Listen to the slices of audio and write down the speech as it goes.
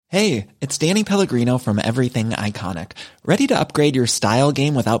Hey, it's Danny Pellegrino from Everything Iconic. Ready to upgrade your style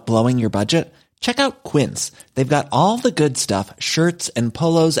game without blowing your budget? Check out Quince. They've got all the good stuff, shirts and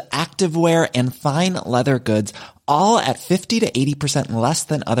polos, activewear, and fine leather goods, all at 50 to 80% less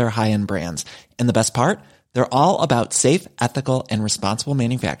than other high-end brands. And the best part? They're all about safe, ethical, and responsible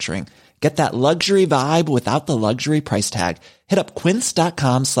manufacturing. Get that luxury vibe without the luxury price tag. Hit up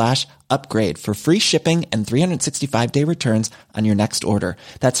quince.com/upgrade for free shipping and 365-day returns on your next order.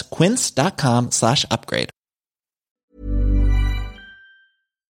 That's quince.com/upgrade.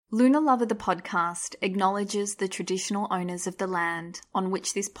 Luna Lover the podcast acknowledges the traditional owners of the land on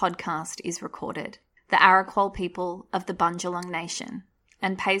which this podcast is recorded, the Arakwal people of the Bundjalung Nation,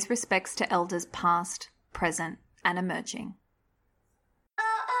 and pays respects to elders past, present, and emerging.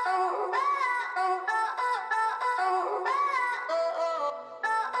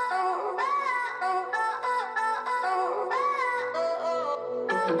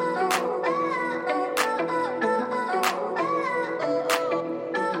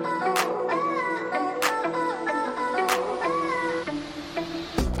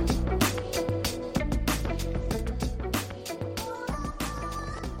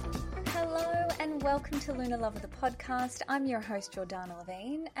 Welcome to Luna Lover the podcast. I'm your host, Jordana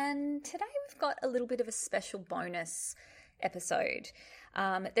Levine, and today we've got a little bit of a special bonus episode.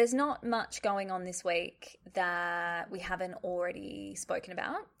 There's not much going on this week that we haven't already spoken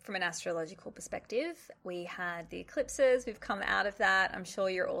about from an astrological perspective. We had the eclipses, we've come out of that. I'm sure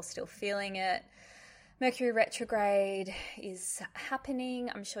you're all still feeling it. Mercury retrograde is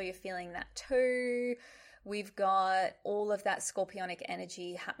happening. I'm sure you're feeling that too. We've got all of that scorpionic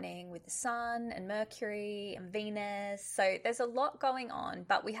energy happening with the Sun and Mercury and Venus. So there's a lot going on,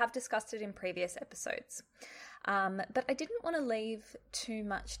 but we have discussed it in previous episodes. But I didn't want to leave too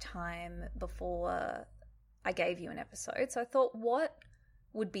much time before I gave you an episode. So I thought, what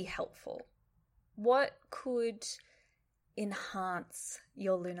would be helpful? What could enhance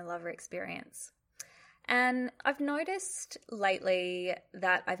your Luna Lover experience? And I've noticed lately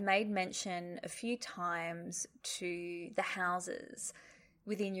that I've made mention a few times to the houses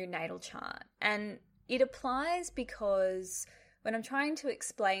within your natal chart. And it applies because when I'm trying to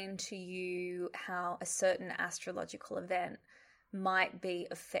explain to you how a certain astrological event might be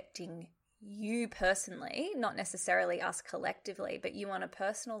affecting you personally, not necessarily us collectively, but you on a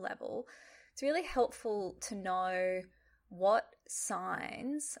personal level, it's really helpful to know what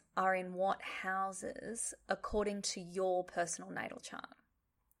signs are in what houses according to your personal natal chart.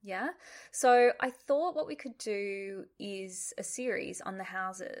 Yeah? So I thought what we could do is a series on the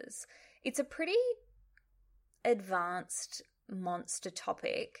houses. It's a pretty advanced monster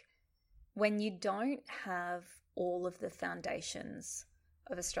topic when you don't have all of the foundations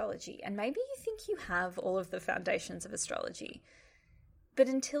of astrology. And maybe you think you have all of the foundations of astrology. But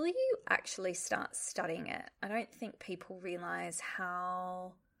until you actually start studying it, I don't think people realize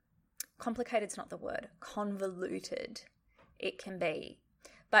how complicated's not the word, convoluted it can be.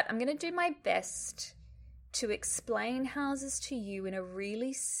 But I'm going to do my best to explain houses to you in a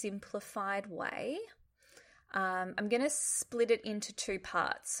really simplified way. I'm going to split it into two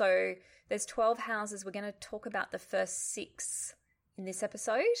parts. So there's 12 houses. We're going to talk about the first 6 in this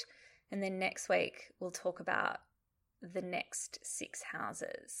episode. And then next week, we'll talk about the next 6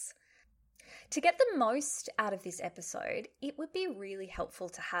 houses. To get the most out of this episode, it would be really helpful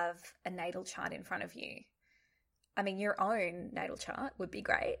to have a natal chart in front of you. I mean, your own natal chart would be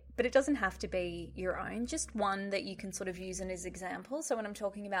great, but it doesn't have to be your own, just one that you can sort of use as example. So when I'm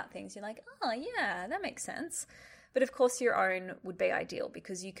talking about things, you're like, oh yeah, that makes sense. But of course your own would be ideal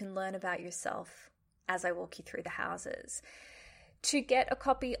because you can learn about yourself as I walk you through the houses. To get a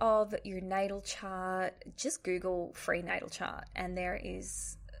copy of your natal chart, just Google free natal chart and there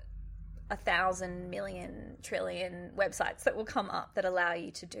is 1,000 million trillion websites that will come up that allow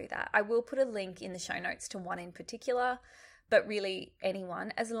you to do that. I will put a link in the show notes to one in particular, but really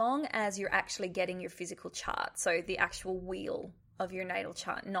anyone, as long as you're actually getting your physical chart, so the actual wheel of your natal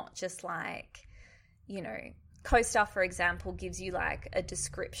chart, not just like, you know, CoStar, for example, gives you like a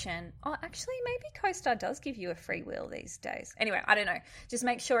description. Oh, actually, maybe CoStar does give you a free wheel these days. Anyway, I don't know. Just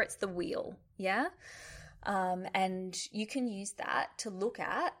make sure it's the wheel, yeah? And you can use that to look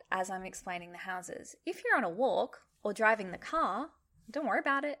at as I'm explaining the houses. If you're on a walk or driving the car, don't worry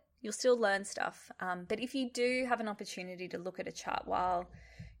about it. You'll still learn stuff. But if you do have an opportunity to look at a chart while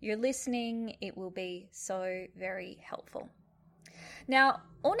you're listening, it will be so very helpful. Now,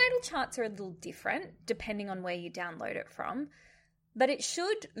 all natal charts are a little different depending on where you download it from, but it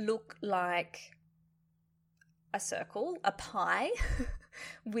should look like a circle, a pie,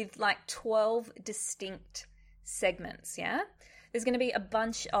 with like 12 distinct segments, yeah? There's going to be a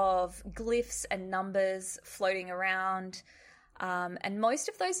bunch of glyphs and numbers floating around. And most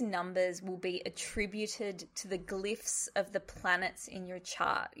of those numbers will be attributed to the glyphs of the planets in your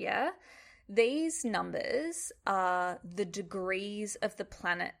chart, yeah? These numbers are the degrees of the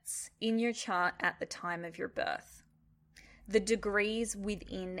planets in your chart at the time of your birth. The degrees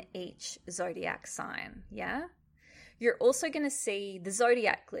within each zodiac sign, yeah? You're also going to see the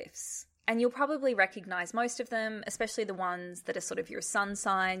zodiac glyphs, and you'll probably recognize most of them, especially the ones that are sort of your sun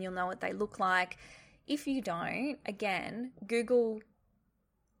sign. You'll know what they look like. If you don't, again, Google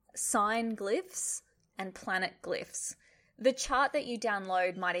sign glyphs and planet glyphs. The chart that you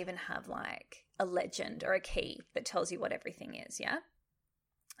download might even have like a legend or a key that tells you what everything is, yeah?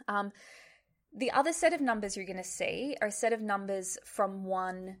 The other set of numbers you're going to see are a set of numbers from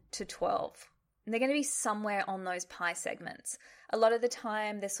 1 to 12. And they're going to be somewhere on those pie segments. A lot of the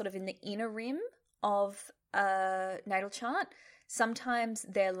time, they're sort of in the inner rim of a natal chart. Sometimes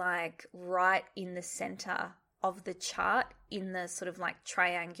they're like right in the center of the chart in the sort of like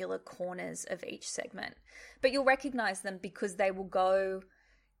triangular corners of each segment. But you'll recognize them because they will go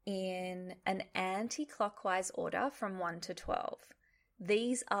in an anti-clockwise order from 1 to 12.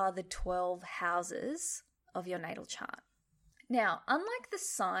 These are the 12 houses of your natal chart. Now, unlike the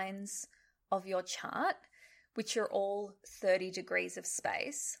signs of your chart, which are all 30 degrees of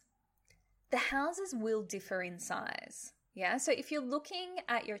space, the houses will differ in size. Yeah, so if you're looking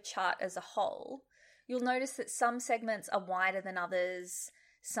at your chart as a whole, you'll notice that some segments are wider than others,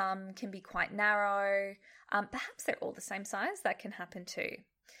 some can be quite narrow, perhaps they're all the same size, that can happen too.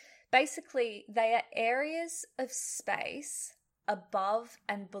 Basically, they are areas of space above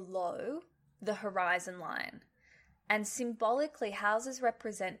and below the horizon line. And symbolically, houses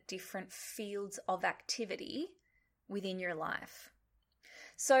represent different fields of activity within your life.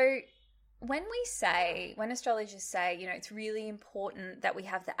 So when astrologers say, it's really important that we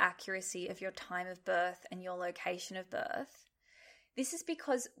have the accuracy of your time of birth and your location of birth, this is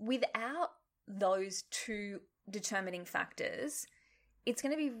because without those two determining factors, it's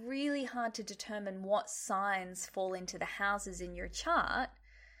going to be really hard to determine what signs fall into the houses in your chart,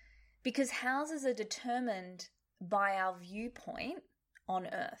 because houses are determined by our viewpoint on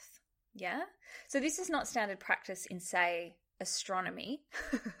Earth. Yeah? So this is not standard practice in, say, astronomy.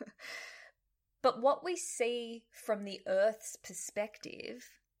 But what we see from the Earth's perspective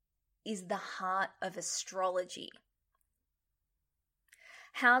is the heart of astrology.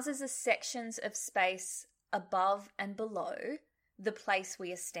 Houses are sections of space above and below the place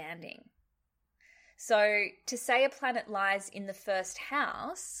we are standing. So to say a planet lies in the first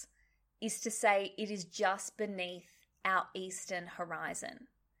house is to say it is just beneath our eastern horizon.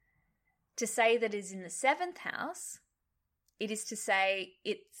 To say that it is in the seventh house, it is to say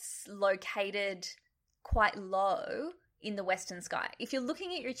it's located quite low in the western sky. If you're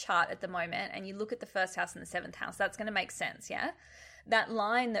looking at your chart at the moment and you look at the first house and the seventh house, that's going to make sense, yeah? That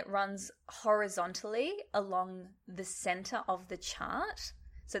line that runs horizontally along the center of the chart,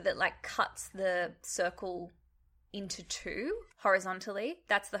 so that like cuts the circle into two horizontally,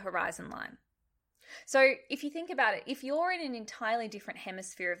 that's the horizon line. So if you think about it, if you're in an entirely different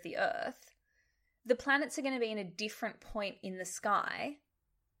hemisphere of the Earth, the planets are going to be in a different point in the sky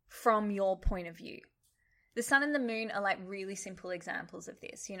from your point of view. The sun and the moon are like really simple examples of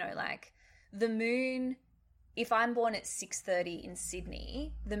this. Like the moon, if I'm born at 6:30 in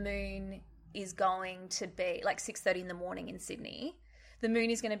Sydney, the moon is going to be like 6:30 in the morning in Sydney. The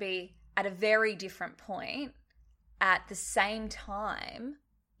moon is going to be at a very different point at the same time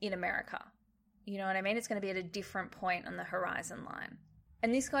in America. You know what I mean? It's going to be at a different point on the horizon line.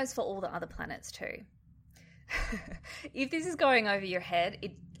 And this goes for all the other planets too. If this is going over your head,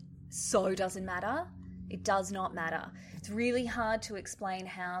 it so doesn't matter. It does not matter. It's really hard to explain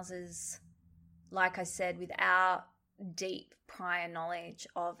houses, like I said, without deep prior knowledge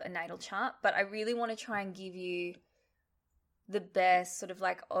of a natal chart. But I really want to try and give you the best sort of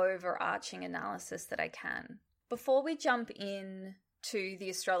like overarching analysis that I can. Before we jump in to the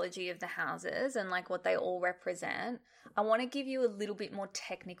astrology of the houses and like what they all represent, I want to give you a little bit more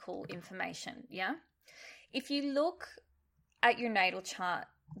technical information, yeah? If you look at your natal chart,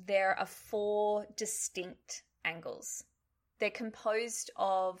 there are 4 distinct angles. They're composed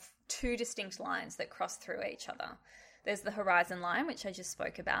of 2 distinct lines that cross through each other. There's the horizon line, which I just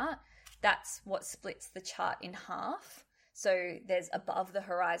spoke about. That's what splits the chart in half. So there's above the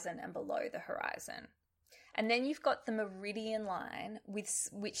horizon and below the horizon. And then you've got the meridian line, which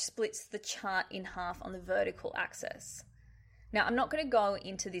splits the chart in half on the vertical axis. Now, I'm not going to go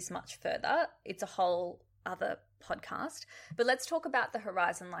into this much further. It's a whole other podcast. But let's talk about the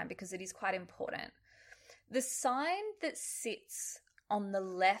horizon line because it is quite important. The sign that sits on the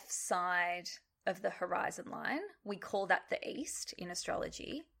left side of the horizon line, we call that the east in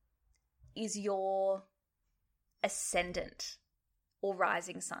astrology, is your ascendant or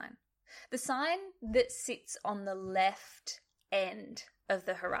rising sign. The sign that sits on the left end of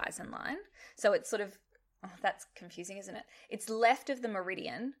the horizon line, so it's sort of, that's confusing, isn't it? It's left of the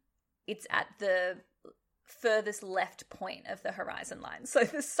meridian. It's at the furthest left point of the horizon line. So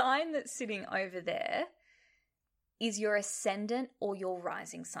the sign that's sitting over there is your ascendant or your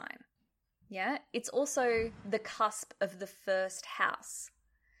rising sign. Yeah, it's also the cusp of the first house.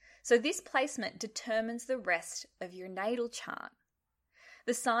 So this placement determines the rest of your natal chart.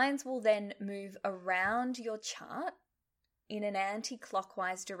 The signs will then move around your chart in an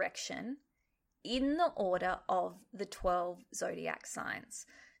anti-clockwise direction in the order of the 12 zodiac signs.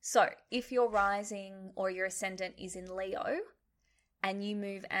 So if your rising or your ascendant is in Leo and you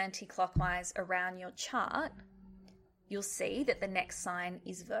move anti-clockwise around your chart, you'll see that the next sign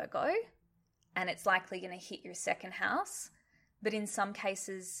is Virgo, and it's likely going to hit your second house, but in some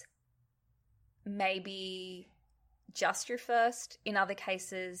cases, maybe just your first. In other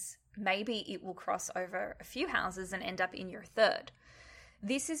cases, maybe it will cross over a few houses and end up in your third.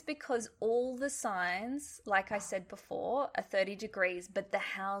 This is because all the signs, like I said before, are 30 degrees, but the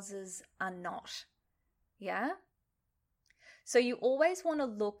houses are not. Yeah? So you always want to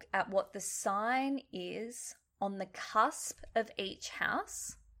look at what the sign is on the cusp of each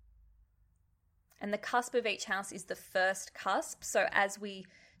house. And the cusp of each house is the first cusp. So as we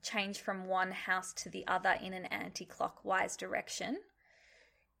change from one house to the other in an anti-clockwise direction,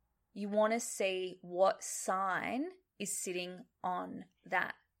 you want to see what sign is sitting on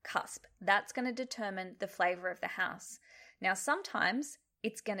that cusp. That's going to determine the flavor of the house. Now, sometimes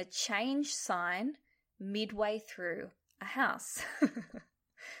it's going to change sign midway through a house.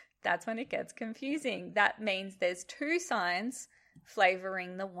 That's when it gets confusing. That means there's two signs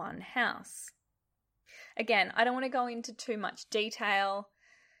flavoring the one house. Again, I don't want to go into too much detail,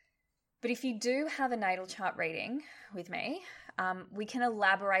 but if you do have a natal chart reading with me, we can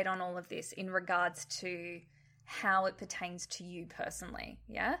elaborate on all of this in regards to how it pertains to you personally,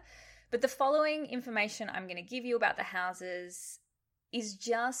 yeah? But the following information I'm going to give you about the houses is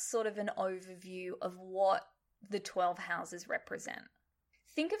just sort of an overview of what the 12 houses represent.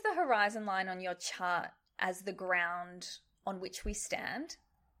 Think of the horizon line on your chart as the ground on which we stand.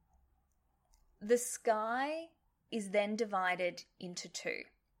 The sky is then divided into two.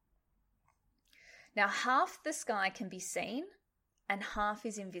 Now, half the sky can be seen and half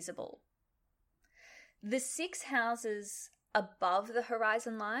is invisible. The 6 houses above the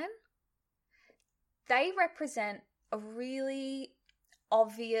horizon line, they represent a really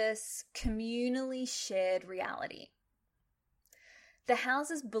obvious, communally shared reality. The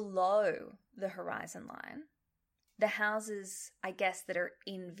houses below the horizon line, the houses, I guess, that are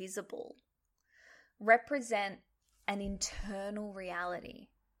invisible, represent an internal reality,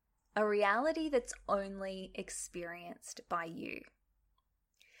 a reality that's only experienced by you.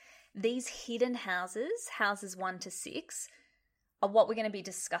 These hidden houses, houses 1 to 6, are what we're going to be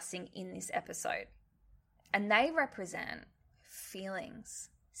discussing in this episode. And they represent feelings,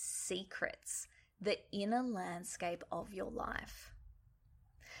 secrets, the inner landscape of your life.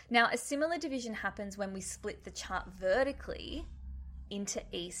 Now, a similar division happens when we split the chart vertically into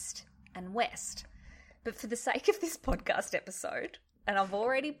east and west. But for the sake of this podcast episode, and I've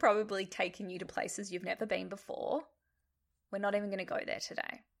already probably taken you to places you've never been before, we're not even going to go there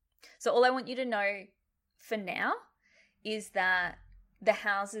today. So all I want you to know for now is that the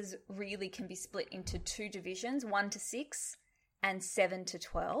houses really can be split into 2 divisions, 1 to 6 and 7 to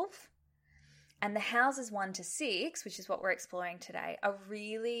 12. And the houses 1 to 6, which is what we're exploring today, are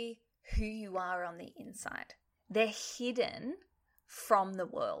really who you are on the inside. They're hidden from the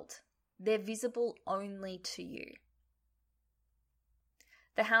world. They're visible only to you.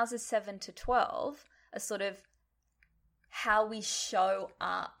 The houses 7 to 12 are sort of how we show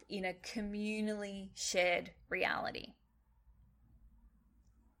up in a communally shared reality.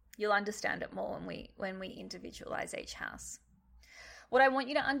 You'll understand it more when we individualize each house. What I want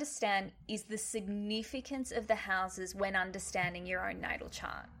you to understand is the significance of the houses when understanding your own natal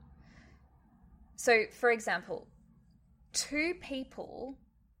chart. So, for example, 2 people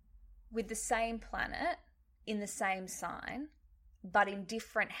with the same planet in the same sign, but in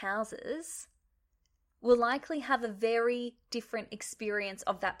different houses, will likely have a very different experience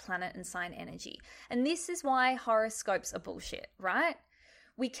of that planet and sign energy. And this is why horoscopes are bullshit, right?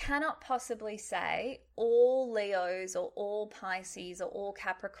 We cannot possibly say all Leos or all Pisces or all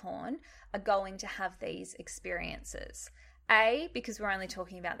Capricorn are going to have these experiences. A, because we're only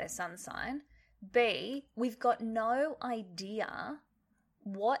talking about their sun sign. B, we've got no idea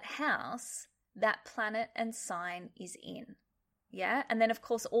what house that planet and sign is in. Yeah? And then, of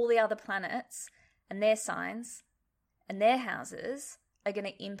course, all the other planets and their signs and their houses are going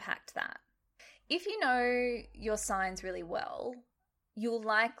to impact that. If you know your signs really well, you'll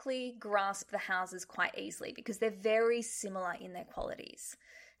likely grasp the houses quite easily because they're very similar in their qualities.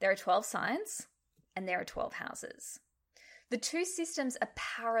 There are 12 signs and there are 12 houses. The two systems are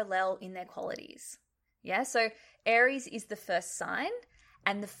parallel in their qualities. Yeah, so Aries is the first sign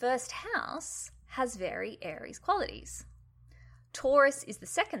and the first house has very Aries qualities. Taurus is the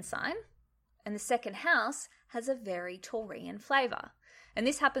second sign and the second house has a very Taurian flavor. And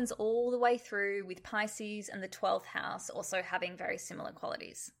this happens all the way through with Pisces and the 12th house also having very similar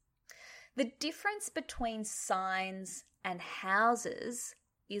qualities. The difference between signs and houses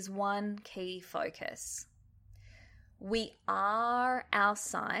is one key focus. We are our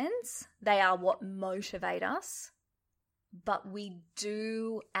signs. They are what motivate us. But we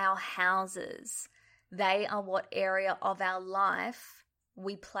do our houses. They are what area of our life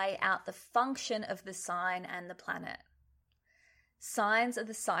we play out the function of the sign and the planet. Signs are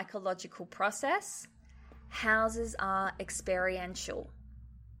the psychological process. Houses are experiential.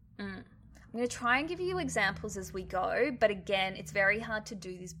 I'm going to try and give you examples as we go, but again, it's very hard to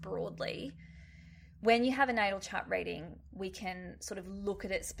do this broadly. When you have a natal chart reading, we can sort of look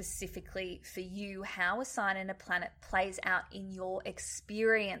at it specifically for you, how a sign and a planet plays out in your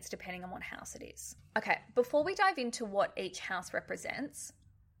experience, depending on what house it is. Okay, before we dive into what each house represents,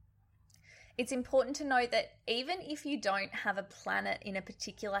 it's important to note that even if you don't have a planet in a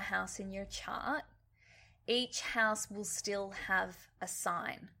particular house in your chart, each house will still have a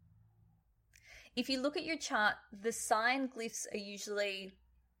sign. If you look at your chart, the sign glyphs are usually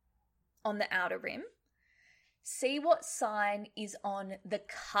on the outer rim. See what sign is on the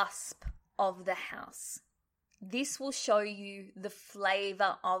cusp of the house. This will show you the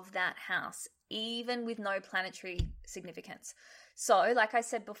flavor of that house, even with no planetary significance. So, like I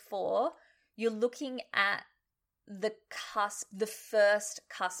said before, you're looking at the cusp, the first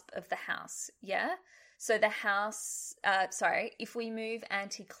cusp of the house, yeah? So the house, if we move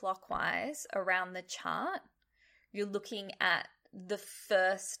anti-clockwise around the chart, you're looking at the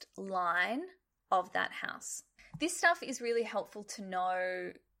first line of that house. This stuff is really helpful to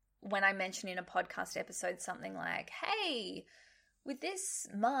know when I mention in a podcast episode something like, hey, with this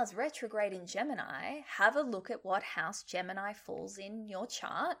Mars retrograde in Gemini, have a look at what house Gemini falls in your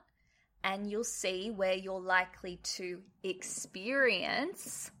chart, and you'll see where you're likely to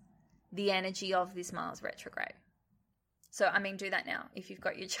experience the energy of this Mars retrograde. So, do that now. If you've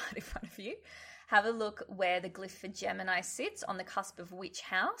got your chart in front of you, have a look where the glyph for Gemini sits on the cusp of which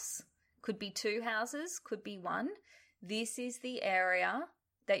house. Could be 2 houses, could be 1. This is the area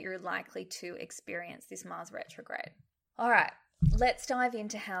that you're likely to experience this Mars retrograde. All right, let's dive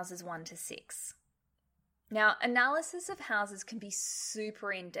into houses 1 to 6. Now, analysis of houses can be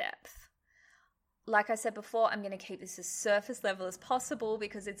super in-depth. Like I said before, I'm going to keep this as surface level as possible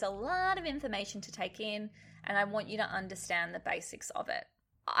because it's a lot of information to take in and I want you to understand the basics of it.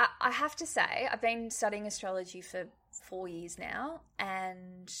 I have to say, I've been studying astrology for 4 years now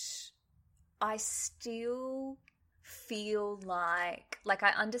and I still feel like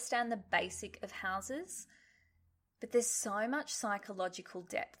I understand the basic of houses, but there's so much psychological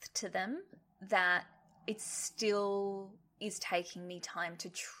depth to them that it still is taking me time to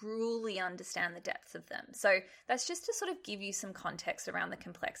truly understand the depths of them. So that's just to sort of give you some context around the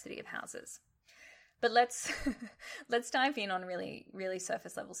complexity of houses. But let's dive in on really, really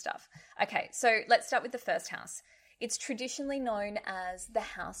surface level stuff. Okay, so let's start with the first house. It's traditionally known as the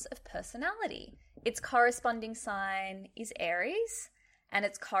house of personality. Its corresponding sign is Aries, and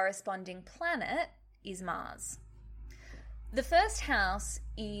its corresponding planet is Mars. The first house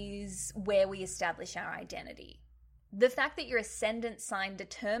is where we establish our identity. The fact that your ascendant sign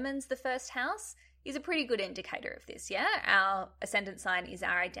determines the first house is a pretty good indicator of this, yeah? Our ascendant sign is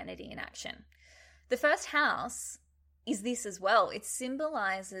our identity in action. The first house is this as well. It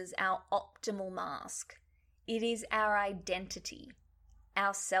symbolizes our optimal mask. It is our identity,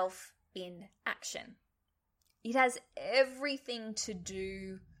 our self in action. It has everything to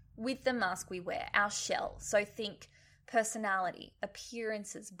do with the mask we wear, our shell. So think personality,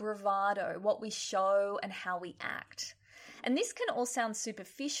 appearances, bravado, what we show and how we act. And this can all sound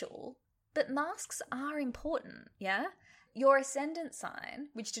superficial, but masks are important, yeah? Your ascendant sign,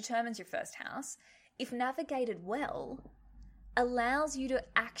 which determines your first house, if navigated well, allows you to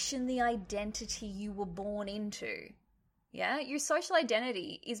action the identity you were born into. Yeah, your social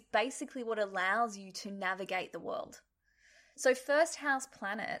identity is basically what allows you to navigate the world. So first house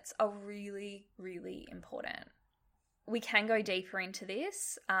planets are really, really important. We can go deeper into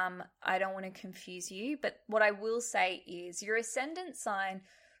this. I don't want to confuse you, but what I will say is your ascendant sign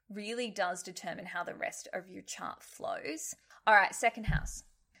really does determine how the rest of your chart flows. All right, second house.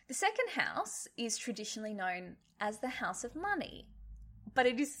 The second house is traditionally known as the house of money, but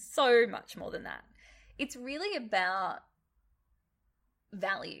it is so much more than that. It's really about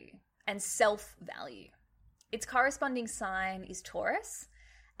value and self-value. Its corresponding sign is Taurus,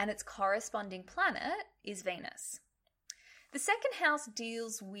 and its corresponding planet is Venus. The second house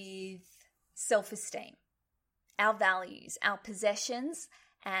deals with self-esteem, our values, our possessions,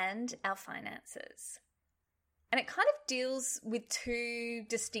 and our finances. And it kind of deals with two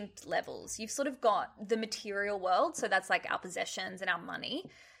distinct levels. You've sort of got the material world, so that's like our possessions and our money,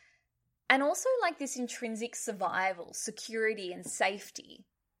 and also like this intrinsic survival, security, and safety.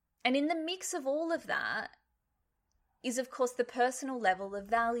 And in the mix of all of that is, of course, the personal level of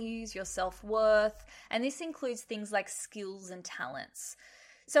values, your self-worth, and this includes things like skills and talents.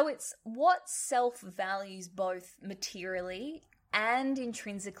 So it's what self values both materially and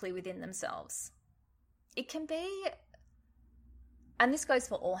intrinsically within themselves. It can be, and this goes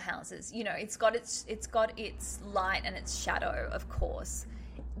for all houses, you know, it's got its light and its shadow, of course,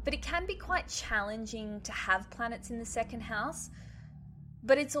 but it can be quite challenging to have planets in the second house.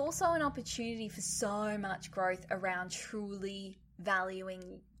 But it's also an opportunity for so much growth around truly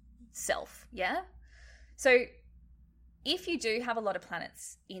valuing self, yeah? So if you do have a lot of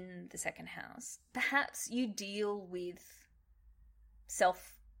planets in the second house, perhaps you deal with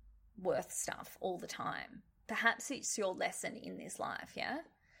self-worth stuff all the time. Perhaps it's your lesson in this life, yeah?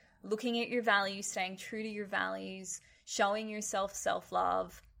 Looking at your values, staying true to your values, showing yourself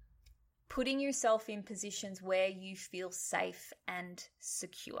self-love, putting yourself in positions where you feel safe and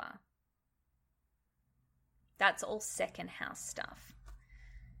secure. That's all second house stuff.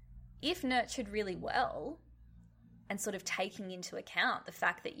 If nurtured really well, and sort of taking into account the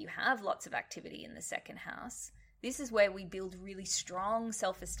fact that you have lots of activity in the second house, this is where we build really strong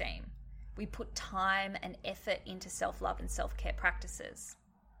self-esteem. We put time and effort into self-love and self-care practices.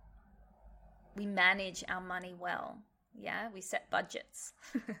 We manage our money well. Yeah, we set budgets.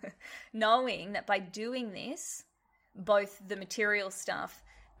 Knowing that by doing this, both the material stuff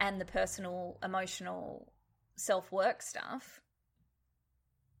and the personal, emotional, self-work stuff,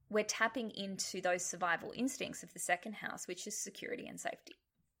 we're tapping into those survival instincts of the second house, which is security and safety.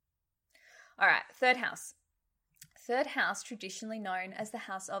 All right, third house. Third house, traditionally known as the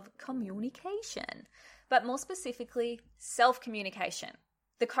house of communication, but more specifically, self-communication.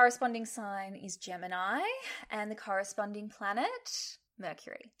 The corresponding sign is Gemini, and the corresponding planet,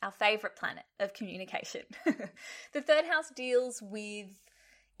 Mercury, our favorite planet of communication. The third house deals with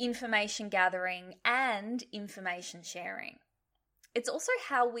information gathering and information sharing. It's also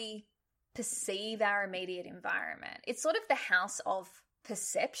how we perceive our immediate environment. It's sort of the house of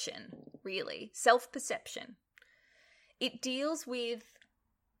perception, really, self-perception. It deals with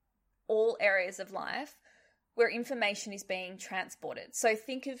all areas of life where information is being transported. So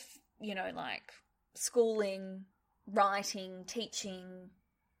think of, like schooling, writing, teaching,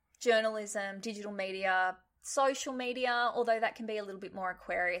 journalism, digital media, social media, although that can be a little bit more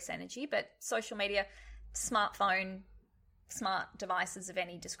Aquarius energy, but social media, smartphone, smart devices of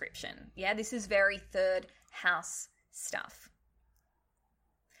any description. Yeah, this is very third house stuff.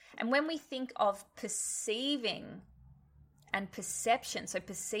 And when we think of perceiving and perception, so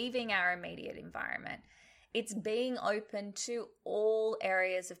perceiving our immediate environment, it's being open to all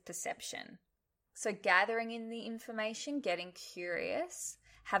areas of perception. So gathering in the information, getting curious,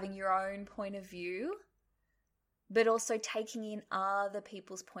 having your own point of view, but also taking in other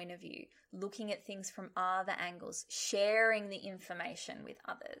people's point of view, looking at things from other angles, sharing the information with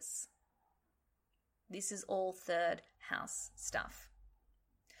others. This is all third house stuff.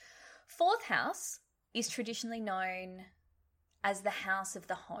 Fourth house is traditionally known as the house of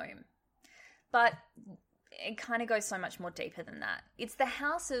the home, but it kind of goes so much more deeper than that. It's the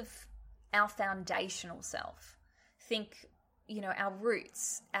house of our foundational self. Think, our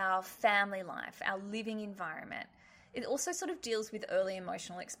roots, our family life, our living environment. It also sort of deals with early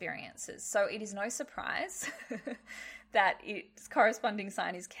emotional experiences. So it is no surprise that its corresponding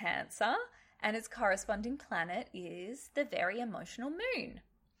sign is Cancer and its corresponding planet is the very emotional moon.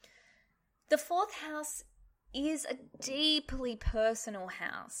 The fourth house is a deeply personal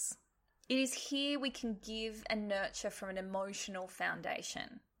house. It is here we can give and nurture from an emotional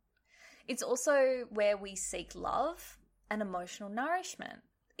foundation. It's also where we seek love and emotional nourishment.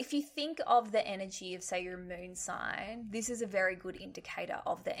 if you think of the energy of, say, your moon sign, this is a very good indicator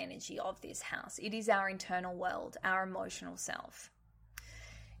of the energy of this house. It is our internal world, our emotional self.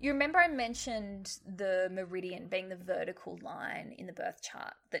 You remember I mentioned the meridian being the vertical line in the birth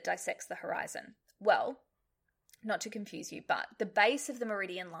chart that dissects the horizon. Well, not to confuse you, but the base of the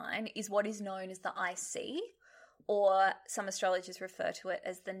meridian line is what is known as the IC, or some astrologers refer to it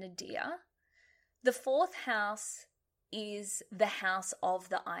as the nadir. The fourth house is the house of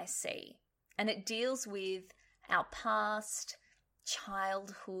the IC, and it deals with our past,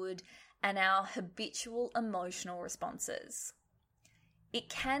 childhood, and our habitual emotional responses. It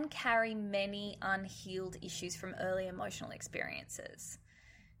can carry many unhealed issues from early emotional experiences.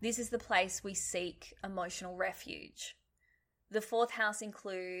 This is the place we seek emotional refuge. The fourth house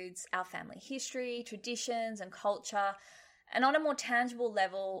includes our family history, traditions, and culture. And on a more tangible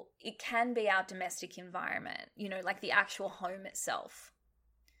level, it can be our domestic environment, like the actual home itself.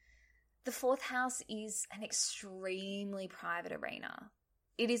 The fourth house is an extremely private arena.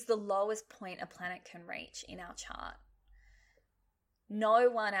 It is the lowest point a planet can reach in our chart. No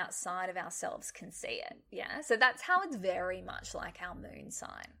one outside of ourselves can see it, yeah? So that's how it's very much like our moon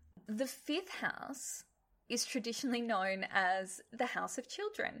sign. The fifth house is traditionally known as the house of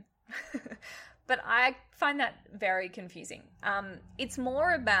children. But I find that very confusing. It's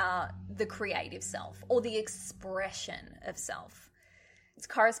more about the creative self or the expression of self. Its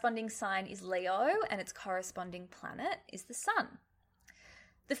corresponding sign is Leo, and its corresponding planet is the sun.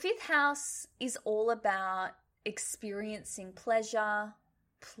 The fifth house is all about experiencing pleasure,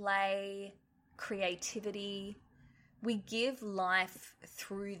 play, creativity. We give life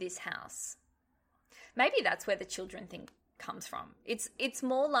through this house. Maybe that's where the children thing comes from. It's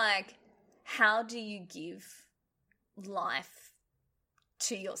more like, how do you give life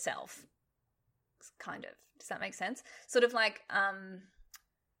to yourself? Kind of. Does that make sense? Sort of like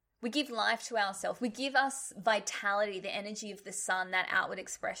we give life to ourselves. We give us vitality, the energy of the sun, that outward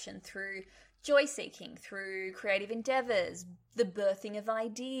expression through joy-seeking, through creative endeavors, the birthing of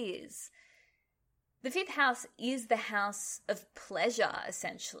ideas. The fifth house is the house of pleasure,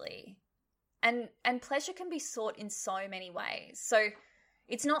 essentially. And pleasure can be sought in so many ways. So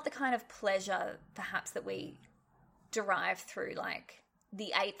it's not the kind of pleasure, perhaps, that we derive through, like,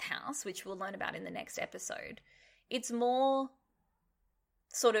 the eighth house, which we'll learn about in the next episode. It's more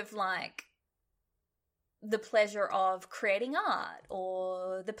sort of like the pleasure of creating art,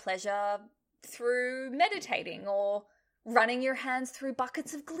 or the pleasure through meditating, or running your hands through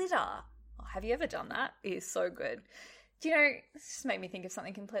buckets of glitter. Oh, have you ever done that? It is so good. Do you know, this just made me think of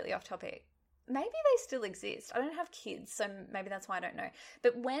something completely off topic. Maybe they still exist. I don't have kids, so maybe that's why I don't know.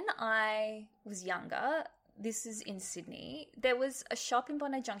 But when I was younger, this is in Sydney, there was a shop in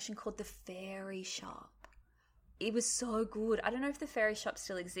Bondi Junction called the Fairy Shop. It was so good. I don't know if the Fairy Shop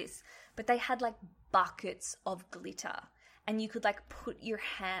still exists, but they had like buckets of glitter. And you could like put your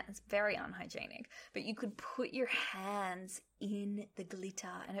hands, very unhygienic, but you could put your hands in the glitter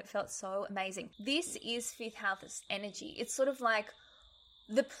and it felt so amazing. This is fifth house energy. It's sort of like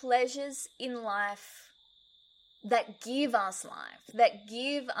the pleasures in life that give us life, that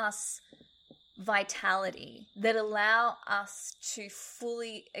give us vitality, that allow us to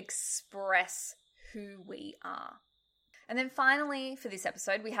fully express who we are. And then finally, for this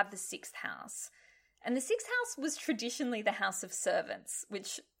episode, we have the sixth house. And the sixth house was traditionally the house of servants,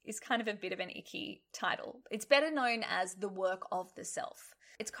 which is kind of a bit of an icky title. It's better known as the work of the self.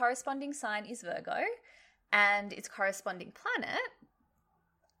 Its corresponding sign is Virgo, and its corresponding planet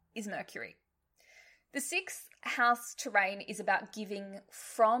is Mercury. The sixth house terrain is about giving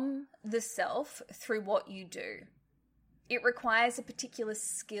from the self through what you do. It requires a particular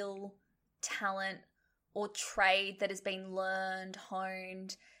skill, talent, or trade that has been learned,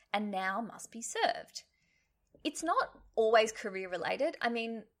 honed, and now must be served. It's not always career related. I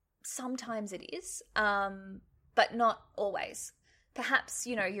mean, sometimes it is, but not always. Perhaps,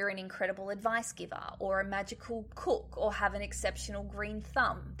 you're an incredible advice giver or a magical cook or have an exceptional green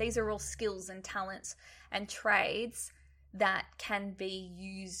thumb. These are all skills and talents and trades that can be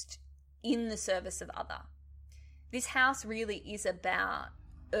used in the service of other. This house really is about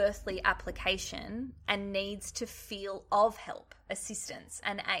earthly application and needs to feel of help, assistance,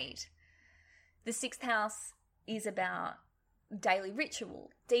 and aid. The sixth house is about daily ritual,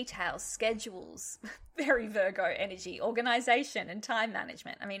 details, schedules, very Virgo energy, organization and time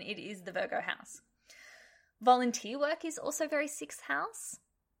management. I mean, it is the Virgo house. Volunteer work is also very sixth house.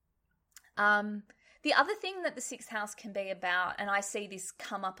 The other thing that the sixth house can be about, and I see this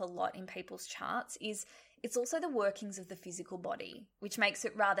come up a lot in people's charts, is it's also the workings of the physical body, which makes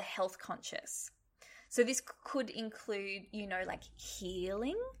it rather health conscious. So this could include, like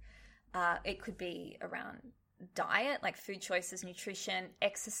healing. It could be around diet, like food choices, nutrition,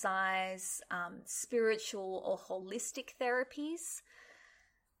 exercise, spiritual or holistic therapies.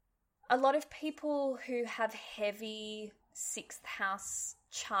 A lot of people who have heavy sixth house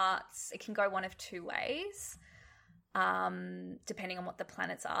charts, it can go one of two ways, depending on what the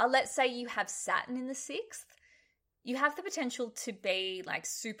planets are. Let's say you have Saturn in the sixth. You have the potential to be like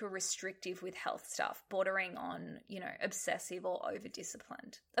super restrictive with health stuff, bordering on, obsessive or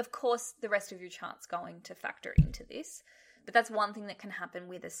over-disciplined. Of course, the rest of your chart's going to factor into this, but that's one thing that can happen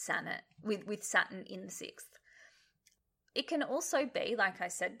with with Saturn in the sixth. It can also be, like I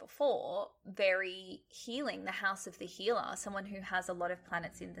said before, very healing, the house of the healer. Someone who has a lot of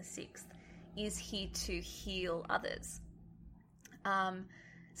planets in the sixth is here to heal others.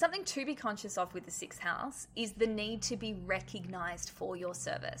 Something to be conscious of with the sixth house is the need to be recognized for your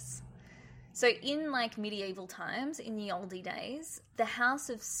service. So in like medieval times, in the oldie days, the house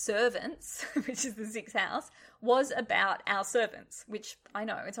of servants, which is the sixth house, was about our servants, which I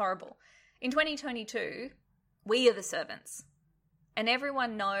know, it's horrible. In 2022, we are the servants. And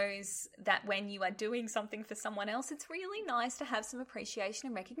everyone knows that when you are doing something for someone else, it's really nice to have some appreciation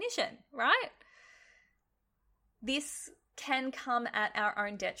and recognition, right? This can come at our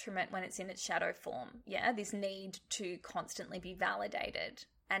own detriment when it's in its shadow form. Yeah, this need to constantly be validated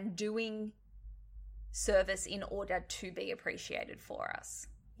and doing service in order to be appreciated for us.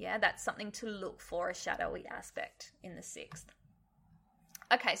 Yeah, that's something to look for, a shadowy aspect in the sixth.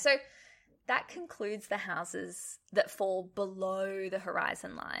 Okay, so that concludes the houses that fall below the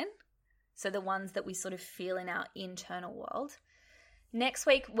horizon line. So the ones that we sort of feel in our internal world. Next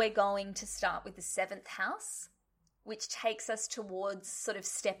week, we're going to start with the seventh house, which takes us towards sort of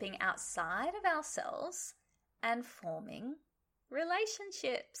stepping outside of ourselves and forming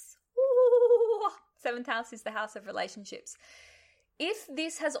relationships. Ooh, seventh house is the house of relationships. If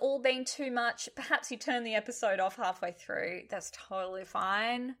this has all been too much, perhaps you turn the episode off halfway through. That's totally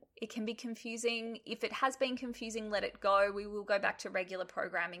fine. It can be confusing. If it has been confusing, let it go. We will go back to regular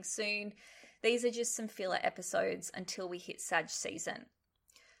programming soon. These are just some filler episodes until we hit Sag season.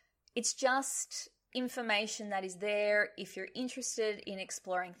 It's just information that is there if you're interested in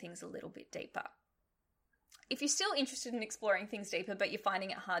exploring things a little bit deeper. If you're still interested in exploring things deeper, but you're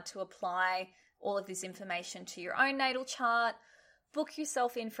finding it hard to apply all of this information to your own natal chart, book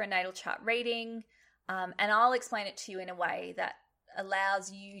yourself in for a natal chart reading, and I'll explain it to you in a way that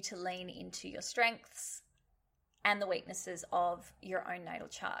allows you to lean into your strengths and the weaknesses of your own natal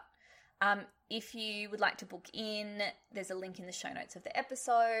chart. If you would like to book in, there's a link in the show notes of the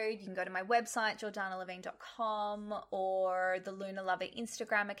episode. You can go to my website, jordanalevine.com, or the Luna Lover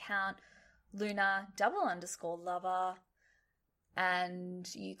Instagram account, Luna_lover,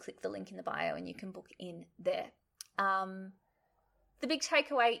 and you click the link in the bio and you can book in there. The big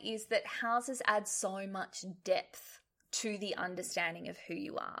takeaway is that houses add so much depth to the understanding of who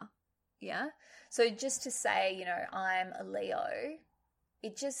you are. Yeah? So just to say, I'm a Leo,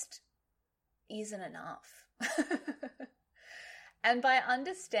 it just isn't enough. And by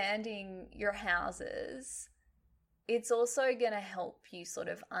understanding your houses, it's also going to help you sort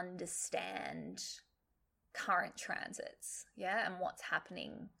of understand current transits, yeah, and what's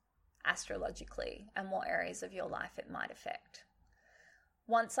happening astrologically and what areas of your life it might affect.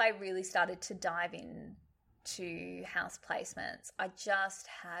 Once I really started to dive in to house placements, I just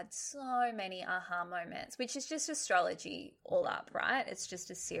had so many aha moments, which is just astrology all up, right? It's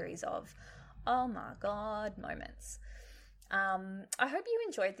just a series of oh my God moments. I hope you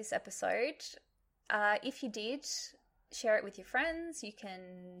enjoyed this episode. If you did, share it with your friends. You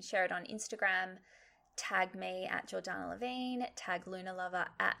can share it on Instagram. Tag me at Jordana Levine. Tag Luna Lover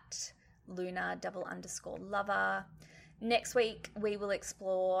at Luna_lover. Next week, we will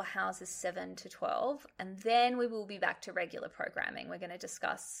explore houses 7 to 12, and then we will be back to regular programming. We're going to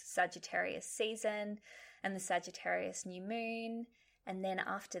discuss Sagittarius season and the Sagittarius new moon. And then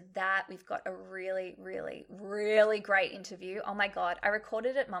after that, we've got a really, really, really great interview. Oh my God, I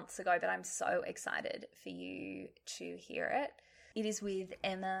recorded it months ago, but I'm so excited for you to hear it. It is with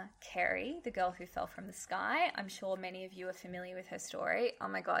Emma Carey, the girl who fell from the sky. I'm sure many of you are familiar with her story. Oh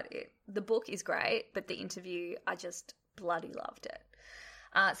my God, the book is great, but the interview, I just bloody loved it.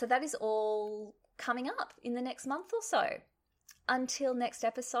 So that is all coming up in the next month or so. Until next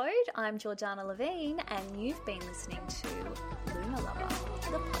episode, I'm Jordana Levine, and you've been listening to Luna Lover,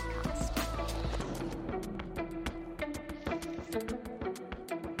 the podcast.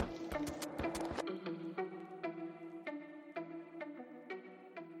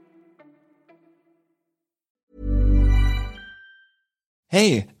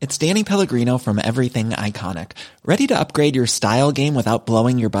 Hey, it's Danny Pellegrino from Everything Iconic. Ready to upgrade your style game without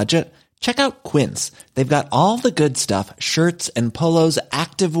blowing your budget? Check out Quince. They've got all the good stuff, shirts and polos,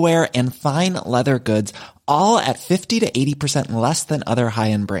 activewear, and fine leather goods, all at 50 to 80% less than other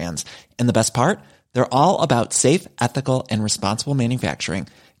high-end brands. And the best part? They're all about safe, ethical, and responsible manufacturing.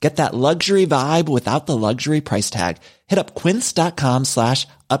 Get that luxury vibe without the luxury price tag. Hit up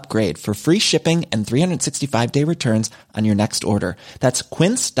quince.com/upgrade for free shipping and 365-day returns on your next order. That's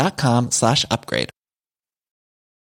quince.com/upgrade.